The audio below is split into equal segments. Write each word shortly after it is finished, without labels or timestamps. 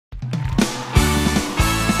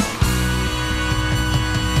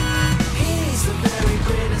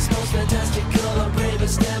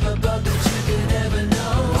was never bug that you could ever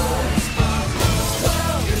know.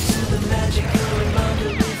 Welcome to the magical,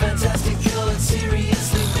 remarkably fantastical and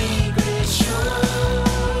seriously be great show.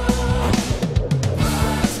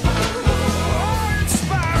 Buzz Bumble,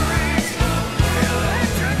 inspiring,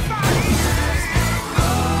 electrifying.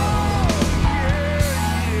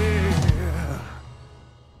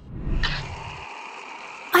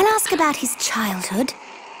 I'll ask about his childhood,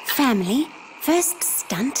 family, first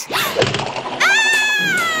stunt.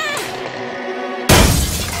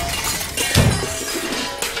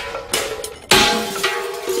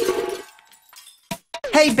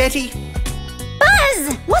 Hey, Betty.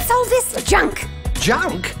 Buzz! What's all this junk?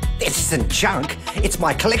 Junk? This isn't junk. It's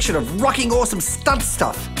my collection of rocking awesome stunt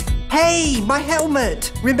stuff. Hey, my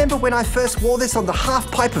helmet. Remember when I first wore this on the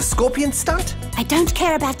half-pipe of Scorpion stunt? I don't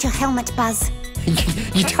care about your helmet, Buzz.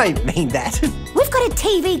 You don't mean that. We've got a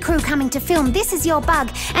TV crew coming to film This Is Your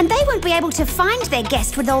Bug, and they won't be able to find their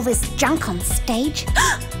guest with all this junk on stage.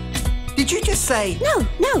 Did you just say...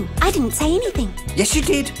 No, I didn't say anything. Yes, you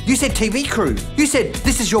did. You said TV crew. You said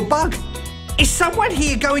This Is Your Bug. Is someone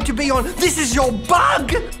here going to be on This Is Your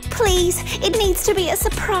Bug? Please, it needs to be a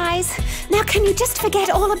surprise. Now can you just forget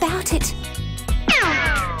all about it?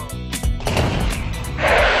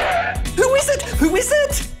 Who is it? Who is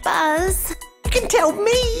it? Buzz. You can tell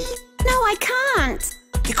me. No, I can't.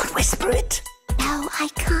 You could whisper it. No, I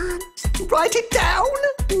can't. Write it down.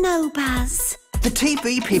 No, Buzz. The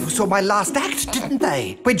TV people saw my last act, didn't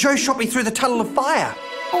they? When Joe shot me through the tunnel of fire.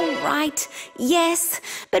 All right, yes,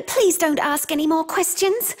 but please don't ask any more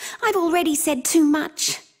questions. I've already said too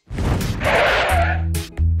much. I'm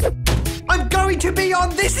going to be on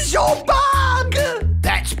This Is Your Bug!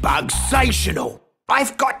 That's bugsational.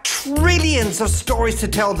 I've got trillions of stories to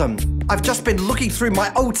tell them. I've just been looking through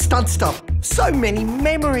my old stunt stuff. So many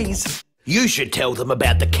memories. You should tell them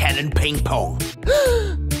about the cannon ping pong.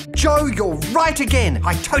 Joe, you're right again.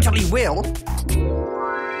 I totally will.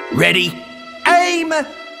 Ready? Aim!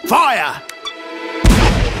 Fire!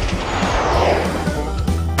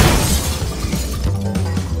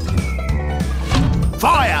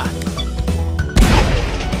 Fire!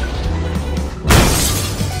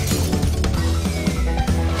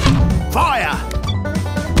 Fire!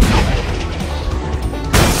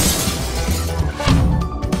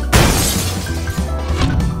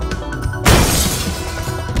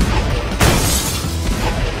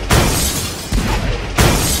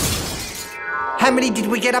 How many did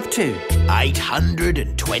we get up to?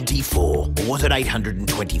 824. Or was it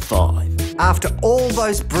 825? After all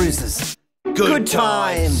those bruises. Good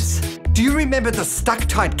times. Do you remember the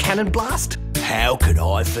stuck-tight cannon blast? How could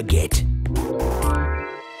I forget?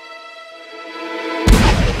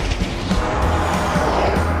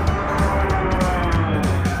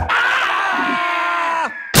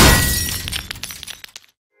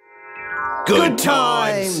 Good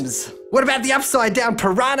times. What about the upside-down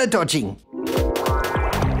piranha dodging?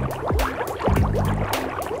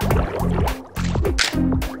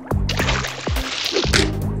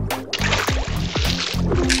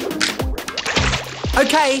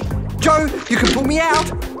 Okay, Joe, you can pull me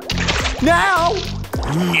out. Now!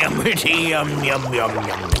 Yum, yum, yum, yum,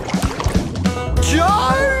 yum.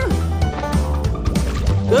 Joe!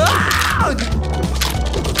 Ah!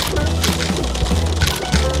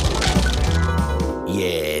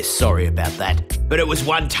 Yeah, sorry about that. But it was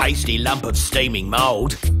one tasty lump of steaming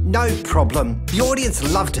mould. No problem. The audience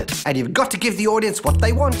loved it, and you've got to give the audience what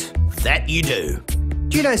they want. That you do.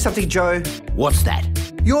 Do you know something, Joe? What's that?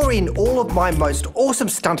 You're in all of my most awesome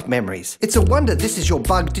stunt memories. It's a wonder This Is Your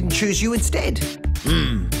Bug didn't choose you instead.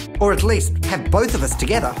 Or at least have both of us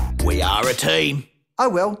together. We are a team. Oh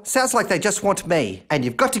well, sounds like they just want me, and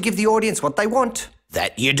you've got to give the audience what they want.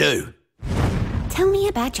 That you do. Tell me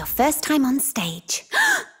about your first time on stage.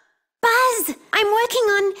 Buzz, I'm working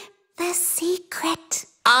on The Secret.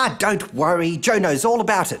 Ah, don't worry. Joe knows all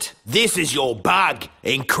about it. This is your bug.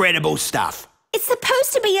 Incredible stuff. It's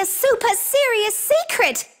supposed to be a super serious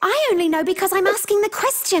secret. I only know because I'm asking the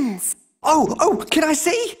questions. Oh, can I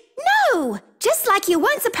see? No, just like you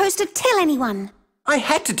weren't supposed to tell anyone. I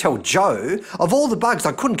had to tell Joe. Of all the bugs,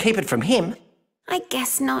 I couldn't keep it from him. I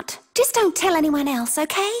guess not. Just don't tell anyone else,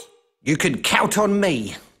 okay? You can count on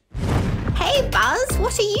me. Hey, Buzz,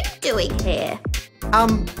 what are you doing here?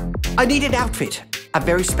 I need an outfit. A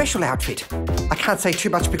very special outfit. I can't say too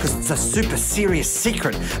much because it's a super serious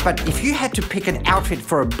secret, but if you had to pick an outfit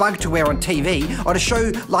for a bug to wear on TV on a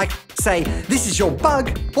show like, say, This Is Your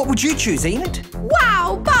Bug, what would you choose, Enid?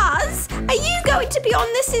 Wow, Buzz! Are you going to be on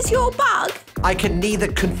This Is Your Bug? I can neither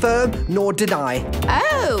confirm nor deny.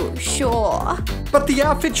 Oh, sure. But the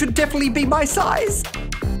outfit should definitely be my size.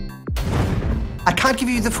 I can't give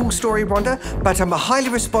you the full story, Rhonda, but I'm a highly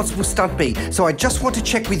responsible stunt bee, so I just want to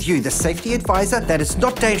check with you, the safety advisor, that it's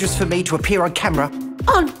not dangerous for me to appear on camera.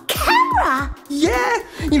 On camera? Yeah,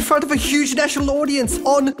 in front of a huge national audience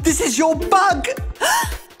on This Is Your Bug.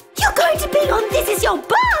 You're going to be on This Is Your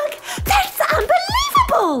Bug? That's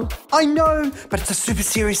unbelievable! I know, but it's a super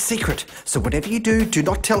serious secret, so whatever you do, do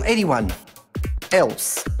not tell anyone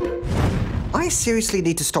else. I seriously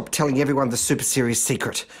need to stop telling everyone the super serious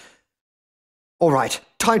secret. All right,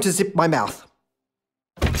 time to zip my mouth.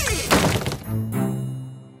 Hey,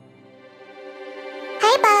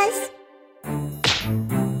 Buzz.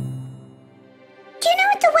 Do you know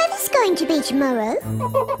what the weather's going to be tomorrow?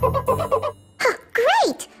 Huh,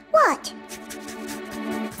 great! What?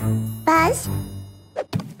 Buzz?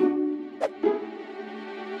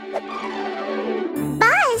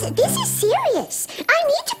 Buzz, this is serious. I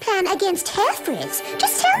need to plan against hair frizz.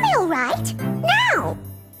 Just tell me, all right? Now!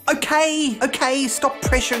 Okay, stop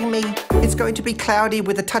pressuring me. It's going to be cloudy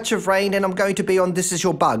with a touch of rain and I'm going to be on This Is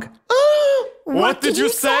Your Bug. What did you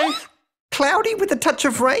say? Cloudy with a touch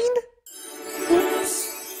of rain?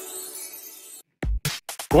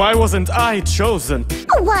 Why wasn't I chosen?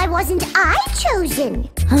 Why wasn't I chosen?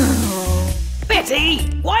 Betty,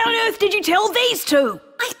 why on earth did you tell these two?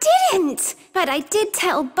 I didn't, but I did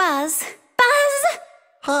tell Buzz. Buzz!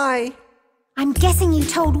 Hi. I'm guessing you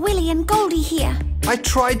told Willie and Goldie here. I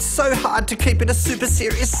tried so hard to keep it a super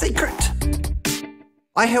serious secret.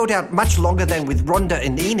 I held out much longer than with Rhonda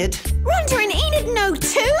and Enid. Rhonda and Enid know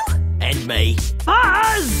too? And me.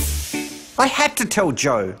 Buzz! I had to tell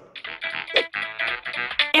Joe.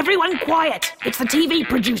 Everyone quiet. It's the TV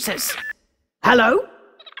producers. Hello?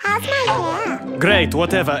 How's my hair? Great,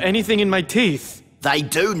 whatever. Anything in my teeth? They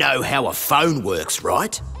do know how a phone works,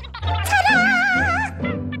 right?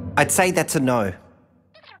 I'd say that's a no.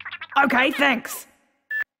 Okay, thanks.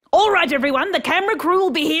 All right, everyone, the camera crew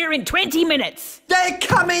will be here in 20 minutes. They're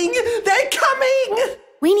coming! They're coming!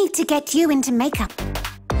 We need to get you into makeup.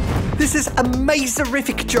 This is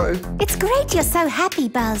amazerific, Joe. It's great you're so happy,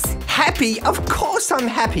 Buzz. Happy? Of course I'm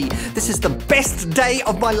happy. This is the best day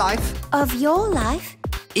of my life. Of your life?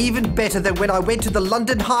 Even better than when I went to the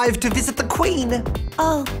London Hive to visit the Queen.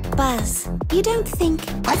 Oh, Buzz, you don't think...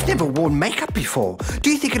 I've never worn makeup before. Do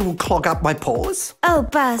you think it will clog up my pores? Oh,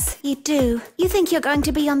 Buzz, you do. You think you're going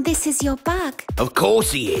to be on This Is Your Bug. Of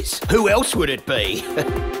course he is. Who else would it be?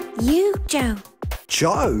 You, Joe.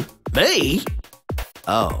 Joe? Me?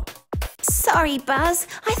 Oh. Sorry, Buzz.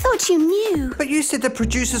 I thought you knew. But you said the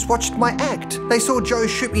producers watched my act. They saw Joe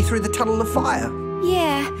shoot me through the tunnel of fire.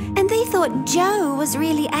 Yeah, and they thought Joe was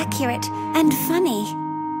really accurate and funny.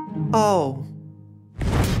 Oh.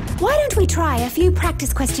 Why don't we try a few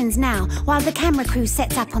practice questions now while the camera crew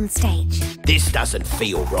sets up on stage? This doesn't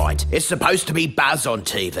feel right. It's supposed to be Buzz on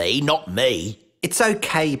TV, not me. It's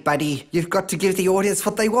okay, buddy. You've got to give the audience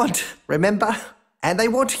what they want, remember? And they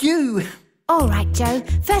want you. All right, Joe.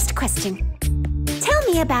 First question. Tell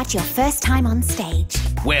me about your first time on stage.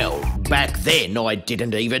 Well, back then I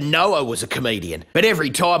didn't even know I was a comedian. But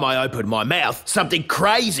every time I opened my mouth, something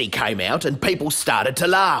crazy came out and people started to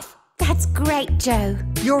laugh. That's great, Joe.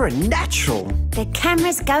 You're a natural. The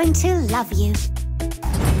camera's going to love you.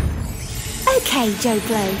 Okay, Joe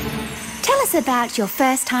Blow. Tell us about your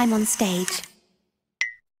first time on stage.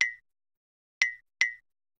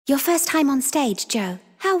 Your first time on stage, Joe.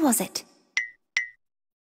 How was it?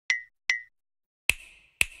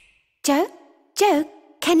 Joe? Joe,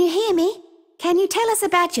 can you hear me? Can you tell us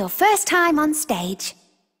about your first time on stage?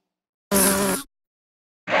 I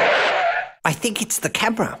think it's the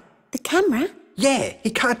camera. The camera? Yeah, he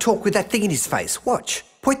can't talk with that thing in his face. Watch.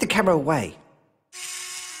 Point the camera away.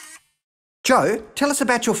 Joe, tell us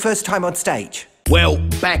about your first time on stage. Well,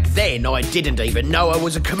 back then I didn't even know I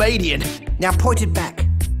was a comedian. Now point it back.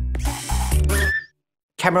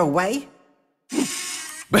 Camera away.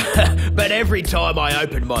 But every time I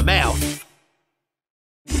opened my mouth,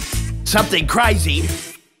 something crazy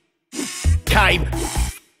came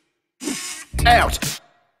out.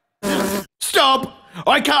 Stop!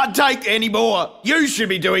 I can't take any more. You should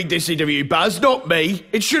be doing this interview, Buzz, not me.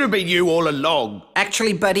 It should have been you all along.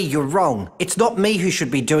 Actually, buddy, you're wrong. It's not me who should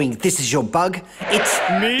be doing This Is Your Bug. It's...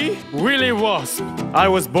 Me? Willie Wasp. I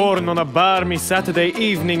was born on a balmy Saturday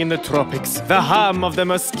evening in the tropics. The hum of the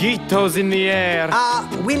mosquitoes in the air.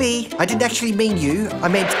 Willie, I didn't actually mean you. I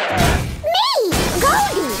meant... Me!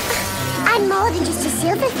 Goldie! I'm more than just a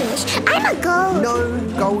silverfish. I'm a gold. No,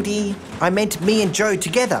 Goldie. I meant me and Joe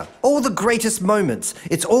together. All the greatest moments.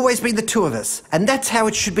 It's always been the two of us. And that's how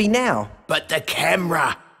it should be now. But the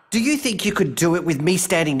camera. Do you think you could do it with me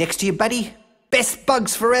standing next to you, buddy? Best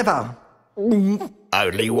bugs forever.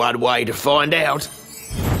 Only one way to find out.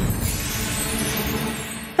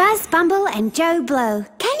 Buzz Bumble and Joe Blow,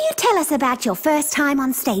 can you tell us about your first time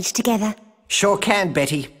on stage together? Sure can,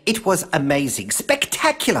 Betty. It was amazing.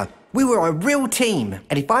 Spectacular. We were a real team.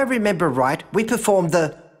 And if I remember right, we performed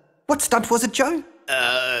the... What stunt was it, Joe?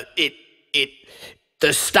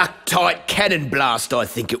 The stuck tight cannon blast, I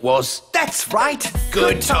think it was. That's right.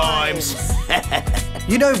 Good times.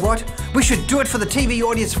 You know what? We should do it for the TV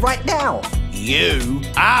audience right now. You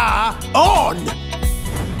are on.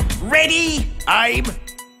 Ready, aim,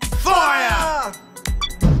 fire!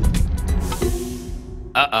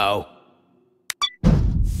 Uh-oh.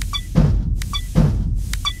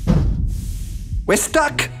 We're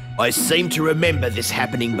stuck. I seem to remember this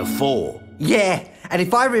happening before. Yeah, and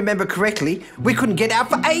if I remember correctly, we couldn't get out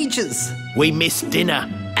for ages. We missed dinner.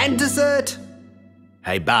 And dessert.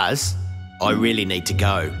 Hey, Buzz, I really need to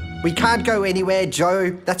go. We can't go anywhere,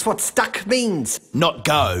 Joe. That's what stuck means. Not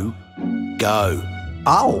go, go.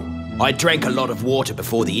 Oh. I drank a lot of water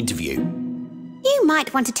before the interview. You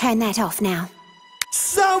might want to turn that off now.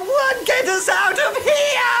 Someone get us out of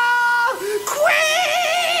here! Quick!